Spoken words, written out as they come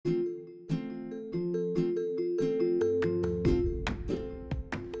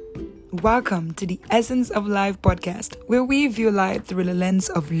welcome to the Essence of Life podcast, where we view life through the lens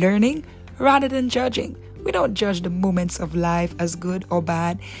of learning rather than judging. We don't judge the moments of life as good or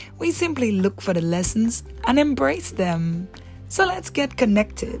bad. We simply look for the lessons and embrace them. So let's get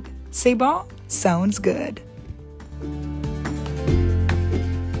connected. C'est bon? Sounds good.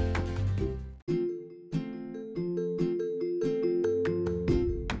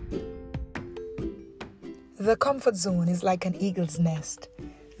 The comfort zone is like an eagle's nest.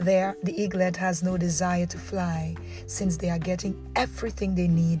 There, the eaglet has no desire to fly since they are getting everything they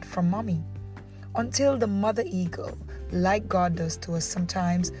need from mommy. Until the mother eagle, like God does to us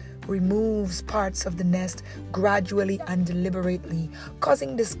sometimes, removes parts of the nest gradually and deliberately,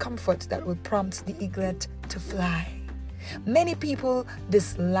 causing discomfort that will prompt the eaglet to fly. Many people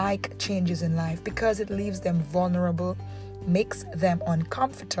dislike changes in life because it leaves them vulnerable, makes them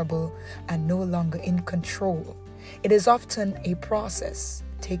uncomfortable, and no longer in control. It is often a process,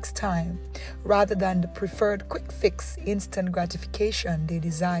 takes time, rather than the preferred quick fix, instant gratification they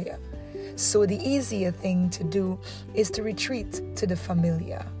desire. So the easier thing to do is to retreat to the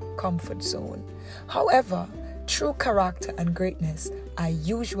familiar comfort zone. However, true character and greatness are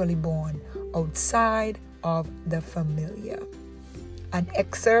usually born outside of the familiar. An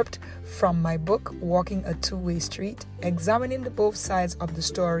excerpt from my book, Walking a Two-Way Street, examining the both sides of the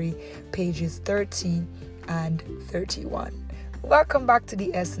story, pages 30 and 31. Welcome back to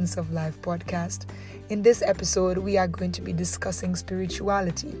the Essence of Life podcast. In this episode, we are going to be discussing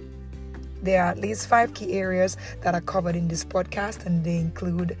spirituality. There are at least 5 key areas that are covered in this podcast, and they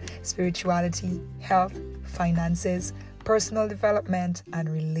include spirituality, health, finances, personal development, and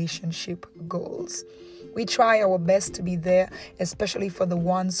relationship goals. We try our best to be there, especially for the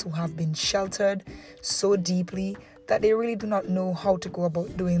ones who have been sheltered so deeply that they really do not know how to go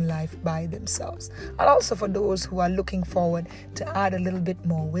about doing life by themselves. And also for those who are looking forward to add a little bit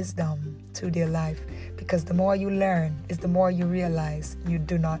more wisdom to their life, because the more you learn is the more you realize you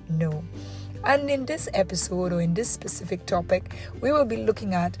do not know. And in this episode, or in this specific topic, we will be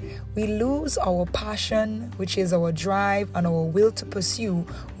looking at we lose our passion, which is our drive and our will to pursue,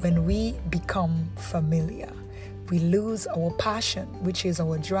 when we become familiar. We lose our passion, which is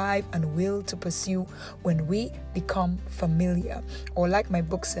our drive and will to pursue, when we become familiar. Or like my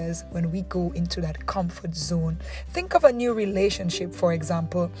book says, when we go into that comfort zone. Think of a new relationship, for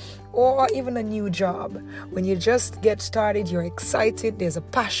example, or even a new job. When you just get started, you're excited, there's a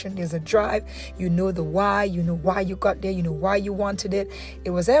passion, there's a drive, you know the why, you know why you got there, you know why you wanted it. It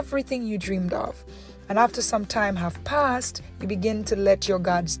was everything you dreamed of. And after some time have passed, you begin to let your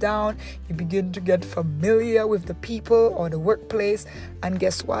guards down. You begin to get familiar with the people or the workplace. And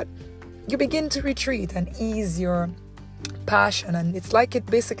guess what? You begin to retreat and ease your passion. And it's like it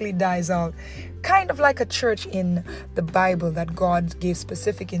basically dies out. Kind of like a church in the Bible that God gave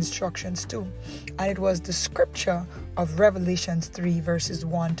specific instructions to. And it was the scripture of Revelations 3 verses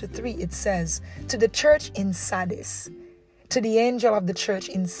 1 to 3. It says, "To the church in Sardis, to the angel of the church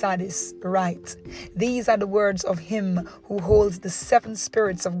in Sardis, write, these are the words of him who holds the 7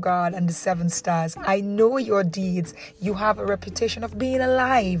 spirits of God and the 7 stars. I know your deeds. You have a reputation of being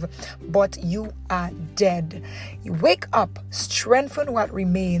alive, but you are dead. You wake up, strengthen what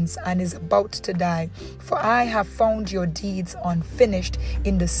remains and is about to die. For I have found your deeds unfinished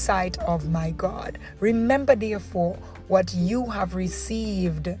in the sight of my God. Remember therefore what you have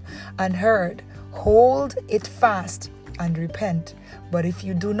received and heard. Hold it fast and repent. But if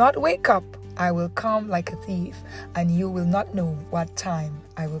you do not wake up, I will come like a thief, and you will not know what time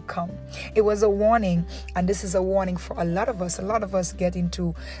I will come." It was a warning, and this is a warning for a lot of us. A lot of us get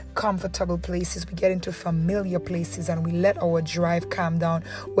into comfortable places, we get into familiar places, and we let our drive calm down,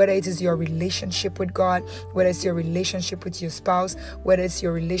 whether it is your relationship with God, whether it's your relationship with your spouse, whether it's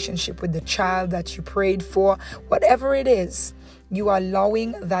your relationship with the child that you prayed for, whatever it is. You are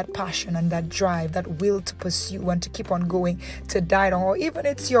allowing that passion and that drive, that will to pursue and to keep on going, to die down. Or even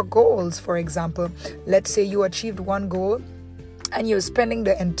it's your goals, for example. Let's say you achieved one goal and you're spending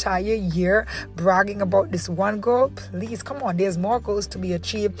the entire year bragging about this one goal. Please, come on. There's more goals to be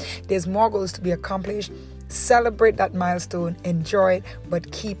achieved. There's more goals to be accomplished. Celebrate that milestone, enjoy it, but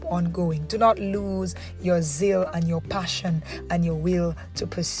keep on going. Do not lose your zeal and your passion and your will to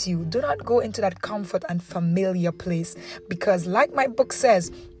pursue. Do not go into that comfort and familiar place, because like my book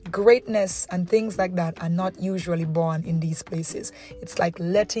says, Greatness and things like that are not usually born in these places. It's like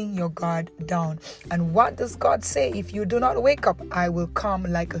letting your guard down. And what does God say? If you do not wake up, I will come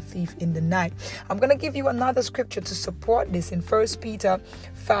like a thief in the night. I'm going to give you another scripture to support this in 1 Peter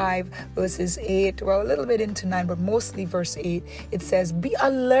 5 verses 8. Well, a little bit into 9, but mostly verse 8. It says, be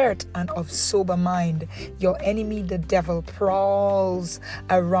alert and of sober mind. Your enemy, the devil, prowls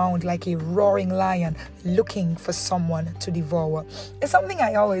around like a roaring lion looking for someone to devour. It's something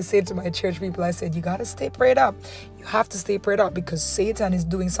I always say to my church people. I said, you got to stay prayed up. You have to stay prayed up because Satan is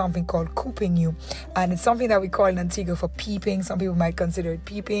doing something called cooping you. And it's something that we call in Antigua for peeping. Some people might consider it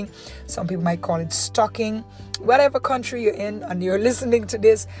peeping. Some people might call it stalking. Whatever country you're in and you're listening to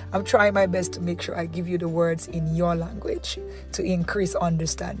this, I'm trying my best to make sure I give you the words in your language to increase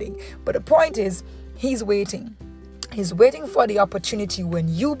understanding. But the point is, he's waiting. He's waiting for the opportunity when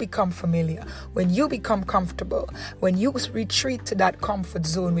you become familiar, when you become comfortable, when you retreat to that comfort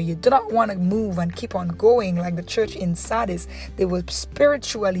zone where you do not want to move and keep on going like the church in Sardis. They were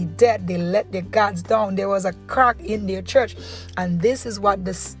spiritually dead. They let their guards down. There was a crack in their church. And this is what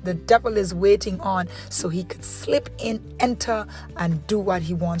the devil is waiting on, so he could slip in, enter, and do what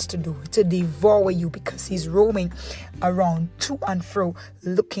he wants to do, to devour you, because he's roaming around to and fro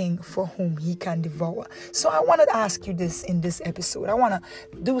looking for whom he can devour. So I wanted to ask you this in this episode. I want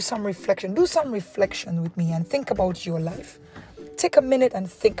to do some reflection with me and think about your life. Take a minute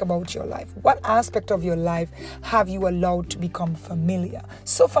and think about your life. What aspect of your life have you allowed to become familiar?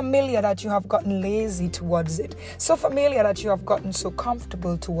 So familiar that you have gotten lazy towards it. So familiar that you have gotten so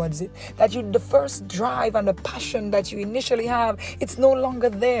comfortable towards it. That the first drive and the passion that you initially have, it's no longer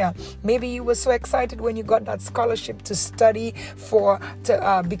there. Maybe you were so excited when you got that scholarship to study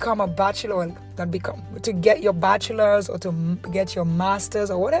to become a bachelor, to get your bachelor's or to get your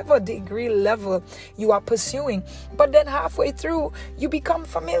master's or whatever degree level you are pursuing. But then halfway through, you become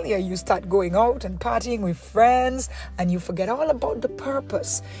familiar. You start going out and partying with friends, and you forget all about the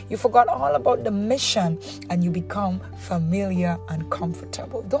purpose. You forgot all about the mission, and you become familiar and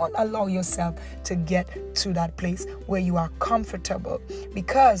comfortable. Don't allow yourself to get to that place where you are comfortable,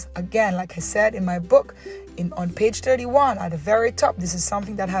 because again, like I said in my book, on page 31 at the very top, this is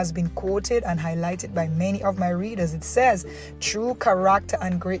something that has been quoted and highlighted by many of my readers. It says, true character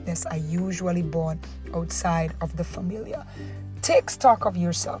and greatness are usually born outside of the familiar. Take stock of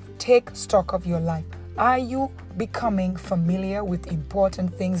yourself. Take stock of your life. Are you becoming familiar with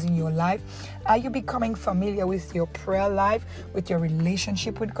important things in your life? Are you becoming familiar with your prayer life, with your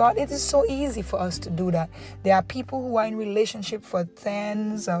relationship with God? It is so easy for us to do that. There are people who are in relationship for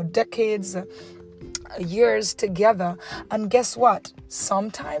tens or decades, years together, and guess what?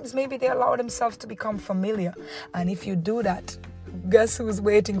 Sometimes maybe they allow themselves to become familiar, and if you do that, guess who's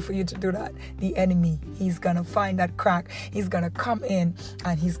waiting for you to do that? The enemy. He's gonna find that crack. He's gonna come in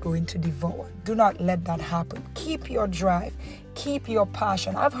and he's going to devour. Do not let that happen. Keep your drive. Keep your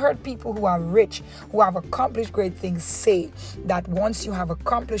passion. I've heard people who are rich, who have accomplished great things, say that once you have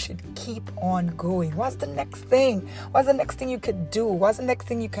accomplished it, keep on going. What's the next thing? What's the next thing you could do? What's the next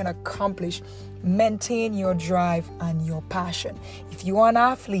thing you can accomplish? Maintain your drive and your passion. If you are an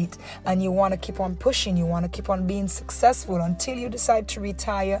athlete and you want to keep on pushing, you want to keep on being successful until you decide to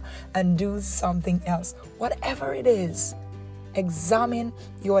retire and do something else, whatever it is, examine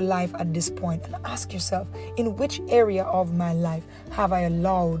your life at this point and ask yourself, in which area of my life have I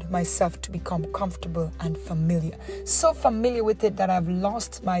allowed myself to become comfortable and familiar? So familiar with it that I've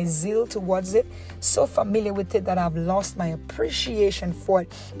lost my zeal towards it. So familiar with it that I've lost my appreciation for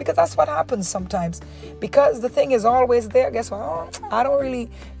it. Because that's what happens sometimes. Because the thing is always there. Guess what? Oh, I don't really,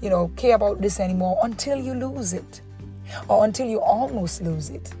 care about this anymore until you lose it. Or until you almost lose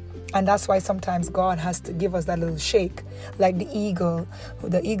it. And that's why sometimes God has to give us that little shake, like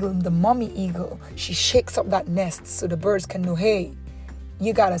the mommy eagle. She shakes up that nest so the birds can know, hey,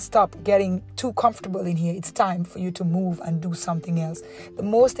 you got to stop getting too comfortable in here. It's time for you to move and do something else. The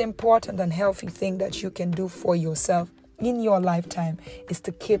most important and healthy thing that you can do for yourself in your lifetime is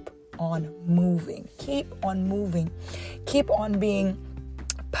to keep on moving. Keep on moving. Keep on being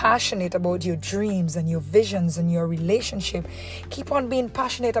passionate about your dreams and your visions and your relationship. Keep on being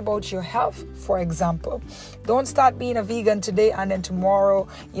passionate about your health, for example. Don't start being a vegan today and then tomorrow,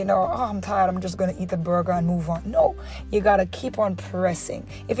 I'm tired, I'm just going to eat a burger and move on. No, you got to keep on pressing.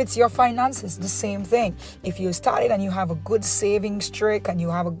 If it's your finances, the same thing. If you started and you have a good saving streak and you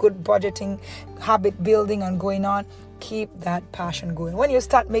have a good budgeting, habit building and going on, keep that passion going. When you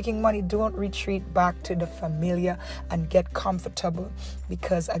start making money, don't retreat back to the familiar and get comfortable,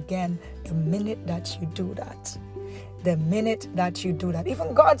 because again, the minute that you do that, The minute that you do that,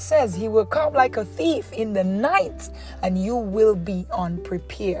 even God says he will come like a thief in the night and you will be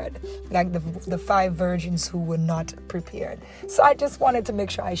unprepared, like the 5 virgins who were not prepared. So I just wanted to make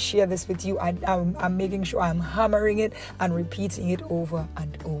sure I share this with you. I'm making sure I'm hammering it and repeating it over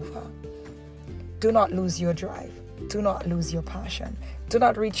and over. Do not lose your drive. Do not lose your passion. Do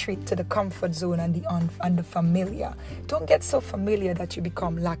not retreat to the comfort zone and the familiar. Don't get so familiar that you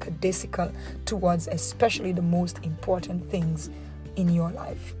become lackadaisical towards especially the most important things in your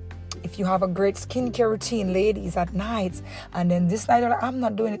life. If you have a great skincare routine, ladies, at night, and then this night, I'm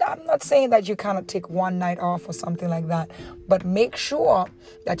not doing it. I'm not saying that you cannot take one night off or something like that, but make sure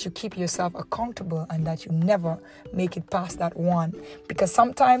that you keep yourself accountable and that you never make it past that one, because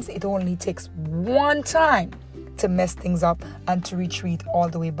sometimes it only takes one time to mess things up and to retreat all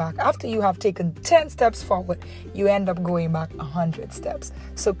the way back. After you have taken 10 steps forward, you end up going back 100 steps.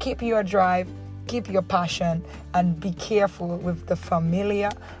 So keep your drive, keep your passion, and be careful with the familiar.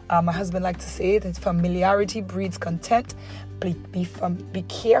 My husband likes to say that familiarity breeds contempt. Be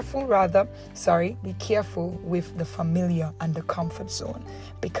careful with the familiar and the comfort zone,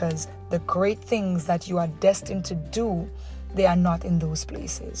 because the great things that you are destined to do, they are not in those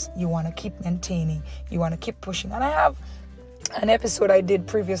places. You want to keep maintaining. You want to keep pushing. And I have an episode I did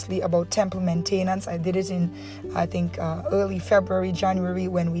previously about temple maintenance. I did it in, I think, early February, January,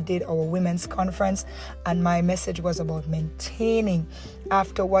 when we did our women's conference. And my message was about maintaining.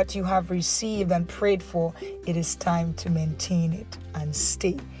 After what you have received and prayed for, it is time to maintain it and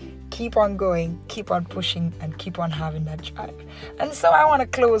stay. Keep on going, keep on pushing, and keep on having that drive. And so I want to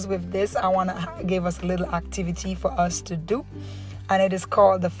close with this. I want to give us a little activity for us to do. And it is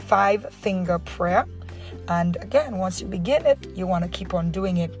called the 5-finger prayer. And again, once you begin it, you want to keep on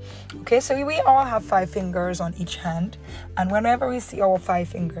doing it. Okay, so we all have 5 fingers on each hand. And whenever we see our 5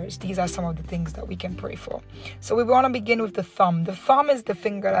 fingers, these are some of the things that we can pray for. So we want to begin with the thumb. The thumb is the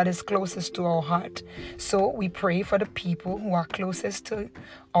finger that is closest to our heart. So we pray for the people who are closest to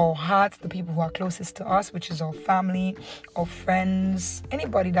our hearts, the people who are closest to us, which is our family, our friends,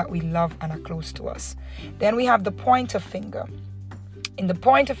 anybody that we love and are close to us. Then we have the pointer finger. In the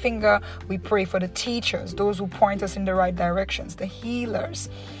pointer finger, we pray for the teachers, those who point us in the right directions, the healers,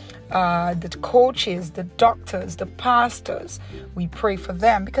 the coaches, the doctors, the pastors. We pray for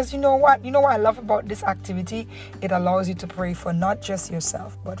them, because you know what I love about this activity? It allows you to pray for not just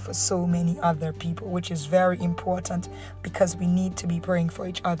yourself, but for so many other people, which is very important, because we need to be praying for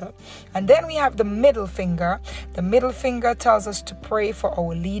each other. And then we have the middle finger. The middle finger tells us to pray for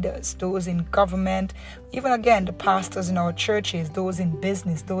our leaders, those in government, even again, the pastors in our churches, those in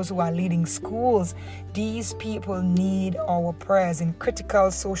business, those who are leading schools. These people need our prayers. In critical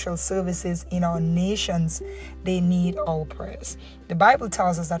social services in our nations, they need our prayers. The Bible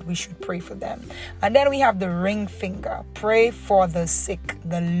tells us that we should pray for them. And then we have the ring finger. Pray for the sick,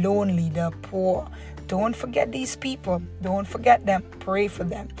 the lonely, the poor. Don't forget these people. Don't forget them. Pray for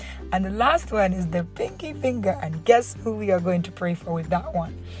them. And the last one is the pinky finger. And guess who we are going to pray for with that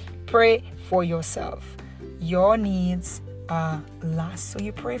one? Pray for yourself. Your needs are last. So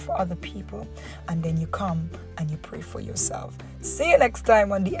you pray for other people, and then you come and you pray for yourself. See you next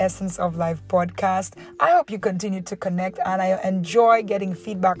time on the Essence of Life podcast. I hope you continue to connect, and I enjoy getting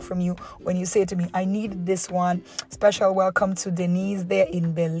feedback from you when you say to me, I need this one. Special welcome to Denise there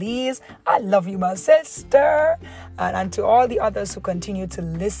in Belize. I love you, my sister. And to all the others who continue to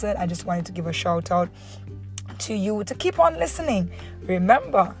listen, I just wanted to give a shout out to you to keep on listening.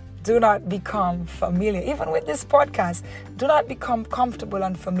 Remember, do not become familiar. Even with this podcast, do not become comfortable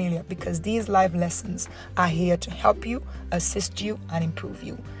and familiar, because these life lessons are here to help you, assist you, and improve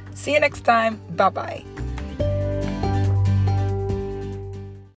you. See you next time. Bye-bye.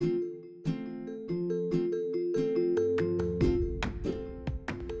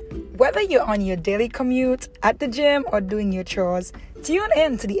 Whether you're on your daily commute, at the gym, or doing your chores, tune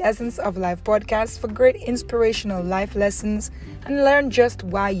in to the Essence of Life podcast for great inspirational life lessons and learn just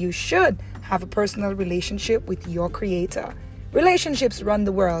why you should have a personal relationship with your Creator. Relationships run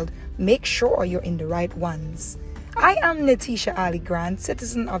the world. Make sure you're in the right ones. I am Natisha Ali Grant,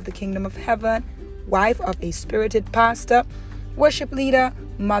 citizen of the Kingdom of Heaven, wife of a spirited pastor, worship leader,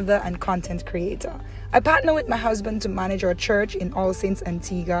 mother, and content creator. I partner with my husband to manage our church in All Saints,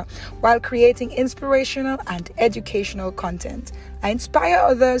 Antigua, while creating inspirational and educational content. I inspire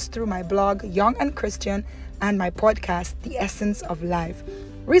others through my blog, Young and Christian, and my podcast, The Essence of Life.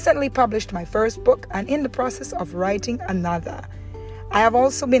 Recently published my first book and in the process of writing another. I have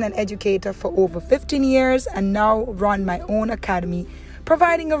also been an educator for over 15 years and now run my own academy,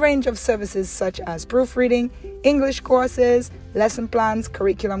 providing a range of services such as proofreading, English courses, lesson plans,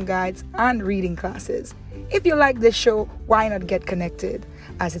 curriculum guides, and reading classes. If you like this show, why not get connected?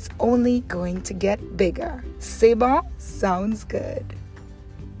 As it's only going to get bigger. C'est bon? Sounds good.